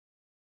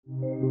What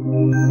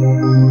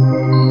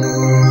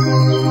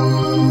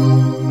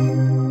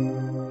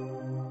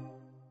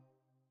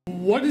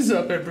is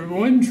up,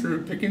 everyone?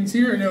 Drew Pickens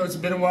here. I know it's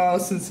been a while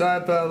since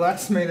I've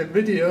last made a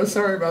video.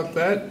 Sorry about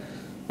that.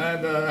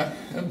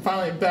 I'm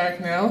finally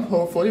back now.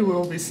 Hopefully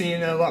we'll be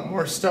seeing a lot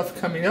more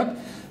stuff coming up.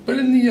 But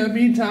in the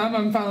meantime,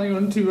 I'm finally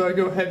going to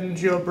go ahead and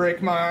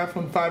jailbreak my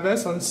iPhone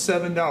 5S on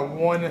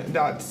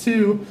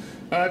 7.1.2.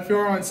 If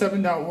you're on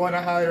 7.1,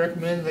 I highly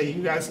recommend that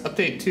you guys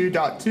update to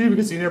 2.2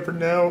 because you never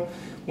know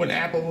when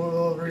Apple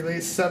will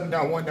release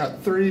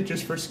 7.1.3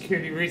 just for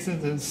security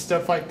reasons and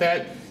stuff like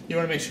that. You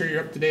want to make sure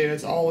you're up to date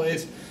as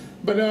always.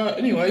 But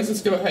anyways,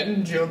 let's go ahead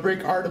and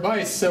jailbreak our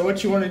device. So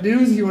what you want to do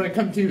is you want to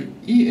come to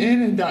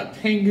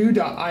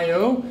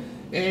en.pangu.io,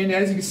 and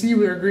as you can see,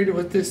 we are greeted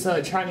with this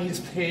Chinese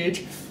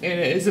page, and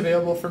it is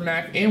available for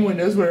Mac and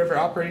Windows, whatever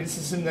operating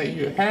system that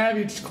you have.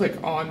 You just click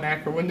on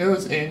Mac or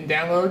Windows and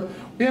download.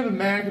 We have a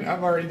Mac, and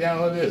I've already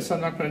downloaded it, so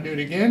I'm not going to do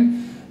it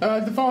again.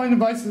 The following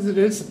devices it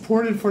is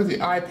supported for: the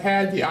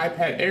iPad, the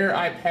iPad Air,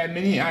 iPad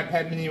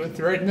Mini with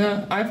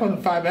Retina,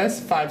 iPhone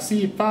 5S,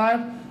 5C, 5,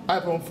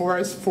 iPhone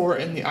 4S, 4,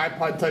 and the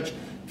iPod Touch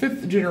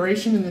 5th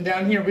generation. And then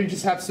down here we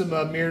just have some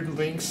mirrored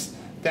links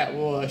that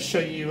will show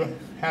you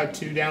how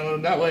to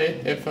download that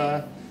way if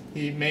the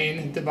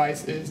main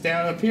device is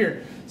down up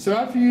here. So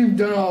after you've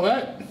done all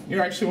that, you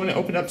actually want to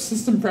open up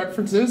System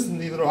Preferences, and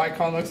the little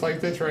icon looks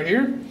like this right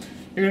here.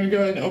 You're going to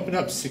go ahead and open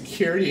up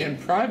Security and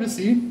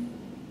Privacy.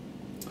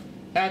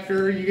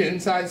 After you get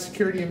inside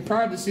Security and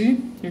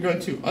Privacy, you're going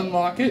to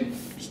unlock it,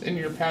 just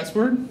enter your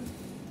password.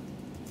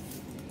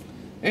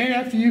 And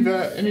after you've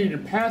entered your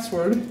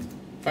password,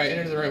 if I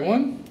enter the right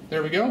one,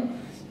 there we go,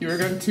 you are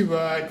going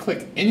to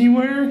click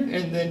Anywhere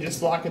and then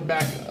just lock it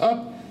back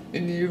up,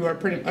 and you are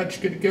pretty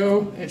much good to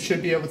go. It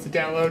should be able to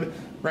download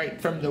right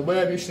from the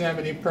web. You shouldn't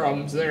have any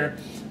problems there.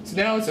 So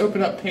now let's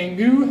open up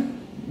Pangu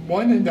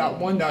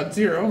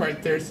 1.1.0.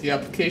 Right there's the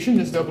application.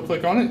 Just double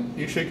click on it.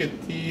 You should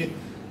get the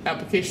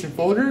application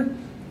folder,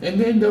 and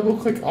then double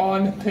click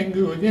on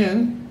Pangu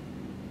again.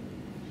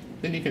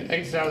 Then you can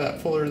exit out of that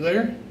folder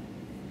there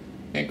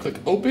and click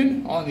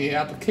Open on the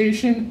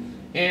application,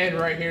 and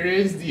right here it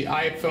is, the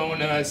iPhone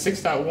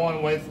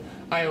 6.1 with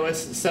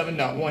iOS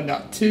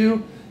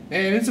 7.1.2.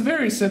 and it's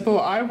very simple.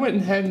 I went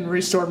ahead and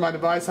restored my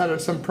device. I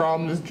had some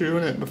problems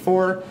doing it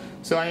before,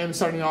 so I am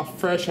starting off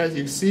fresh, as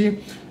you can see.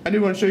 I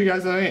do want to show you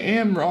guys that I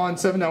am on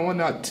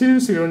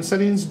 7.1.2, so go in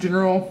Settings,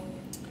 General,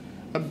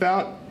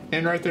 About,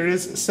 and right there it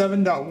is,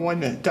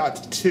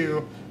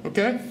 7.1.2.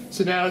 Okay,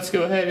 so now let's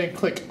go ahead and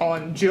click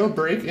on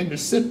Jailbreak and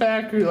just sit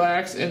back,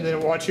 relax, and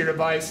then watch your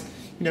device,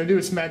 do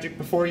its magic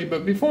before you.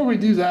 But before we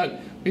do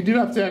that, we do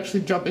have to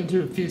actually jump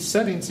into a few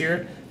settings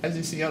here, as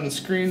you see on the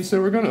screen.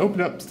 So we're going to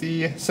open up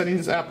the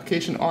Settings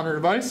application on our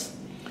device.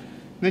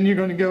 Then you're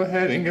going to go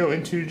ahead and go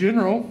into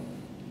General,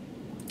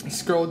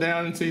 scroll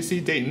down until you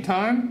see Date and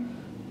Time.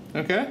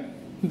 Okay,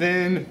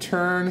 then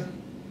turn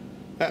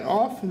that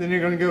off, and then you're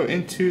going to go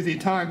into the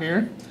time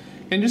here.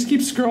 And just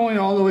keep scrolling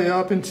all the way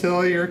up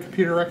until your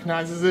computer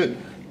recognizes it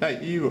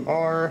that you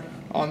are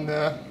on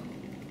the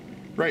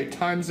right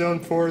time zone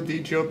for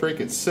the jailbreak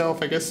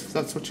itself. I guess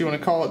that's what you want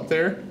to call it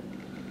there.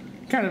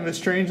 Kind of a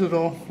strange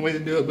little way to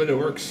do it, but it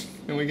works.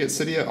 And we get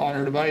Cydia on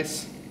our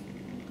device.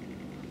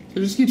 So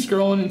just keep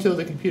scrolling until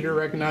the computer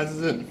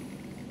recognizes it.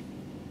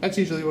 That's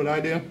usually what I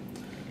do.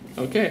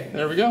 Okay,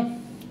 there we go.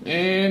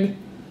 And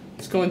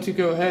it's going to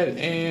go ahead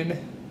and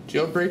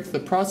jailbreak the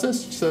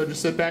process. So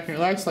just sit back and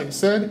relax, like I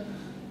said.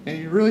 And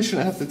you really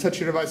shouldn't have to touch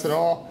your device at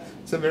all.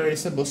 It's a very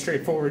simple,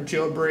 straightforward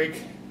jailbreak.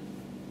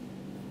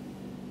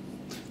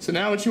 So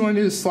now what you want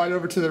to do is slide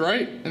over to the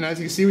right, and as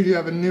you can see, we do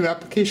have a new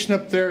application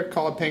up there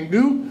called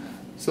Pangu.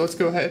 So let's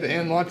go ahead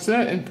and launch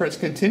that and press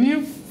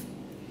continue.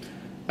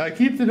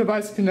 Keep the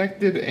device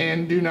connected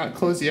and do not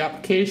close the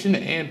application,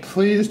 and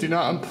please do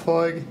not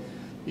unplug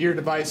your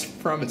device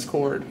from its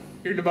cord.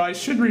 Your device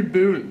should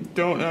reboot.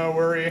 Don't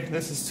worry,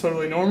 this is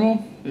totally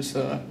normal. Just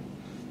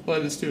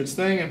let this do its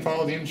thing and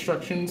follow the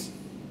instructions.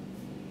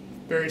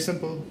 Very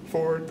simple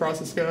forward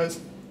process,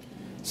 guys.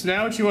 So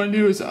now what you want to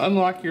do is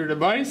unlock your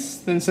device,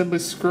 then simply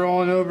scroll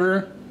on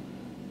over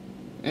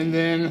and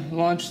then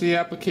launch the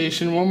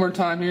application one more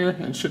time here.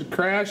 It should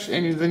crash,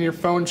 and then your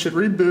phone should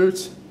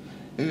reboot,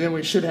 and then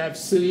we should have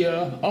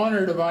Cydia on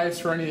our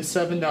device running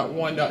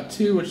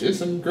 7.1.2, which is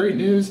some great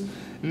news.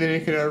 And then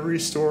you can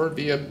restore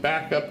via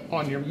backup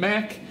on your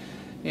Mac,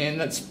 and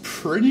that's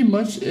pretty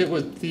much it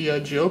with the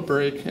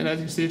jailbreak. And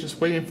as you see,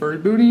 just waiting for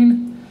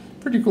rebooting.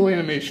 Pretty cool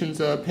animations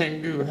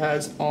Pangu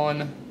has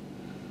on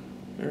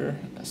their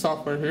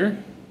software here.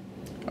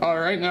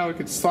 Alright, now we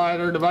could slide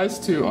our device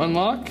to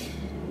unlock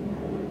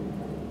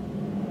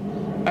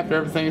after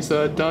everything's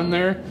done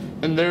there.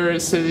 And there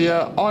is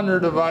Cydia on our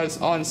device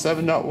on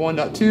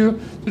 7.1.2. So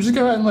just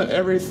go ahead and let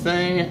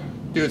everything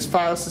do its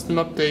file system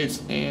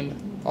updates and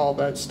all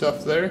that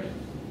stuff there.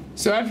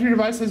 So after your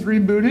device has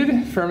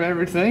rebooted from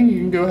everything, you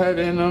can go ahead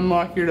and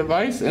unlock your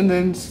device and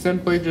then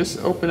simply just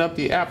open up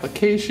the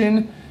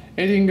application,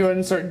 and you can go ahead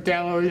and start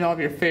downloading all of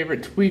your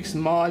favorite tweaks,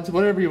 mods,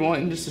 whatever you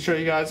want. And just to show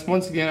you guys,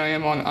 once again, I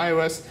am on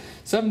iOS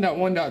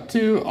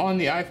 7.1.2 on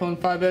the iPhone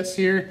 5S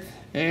here,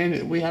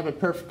 and we have a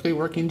perfectly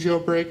working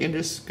jailbreak, and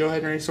just go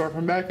ahead and restore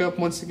from backup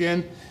once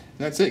again.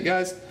 That's it,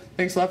 guys.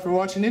 Thanks a lot for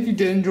watching. If you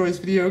did enjoy this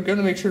video, go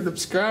to make sure to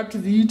subscribe to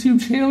the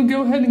YouTube channel.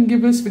 Go ahead and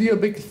give this video a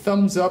big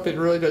thumbs up. It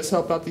really does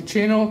help out the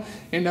channel.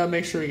 And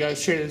make sure you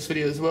guys share this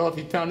video as well if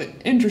you found it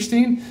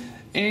interesting.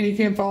 And you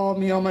can follow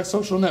me on my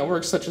social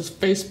networks such as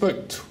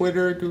Facebook,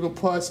 Twitter, Google+,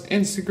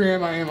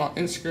 Instagram. I am on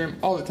Instagram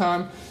all the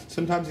time.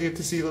 Sometimes you get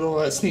to see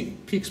little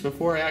sneak peeks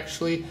before I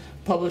actually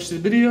publish the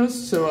videos.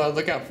 So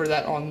look out for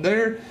that on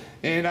there.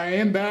 And I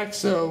am back,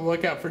 so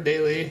look out for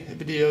daily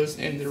videos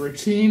and the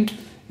routine.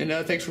 And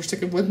thanks for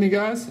sticking with me,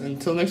 guys.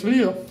 Until next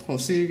video, we'll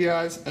see you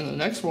guys in the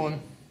next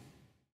one.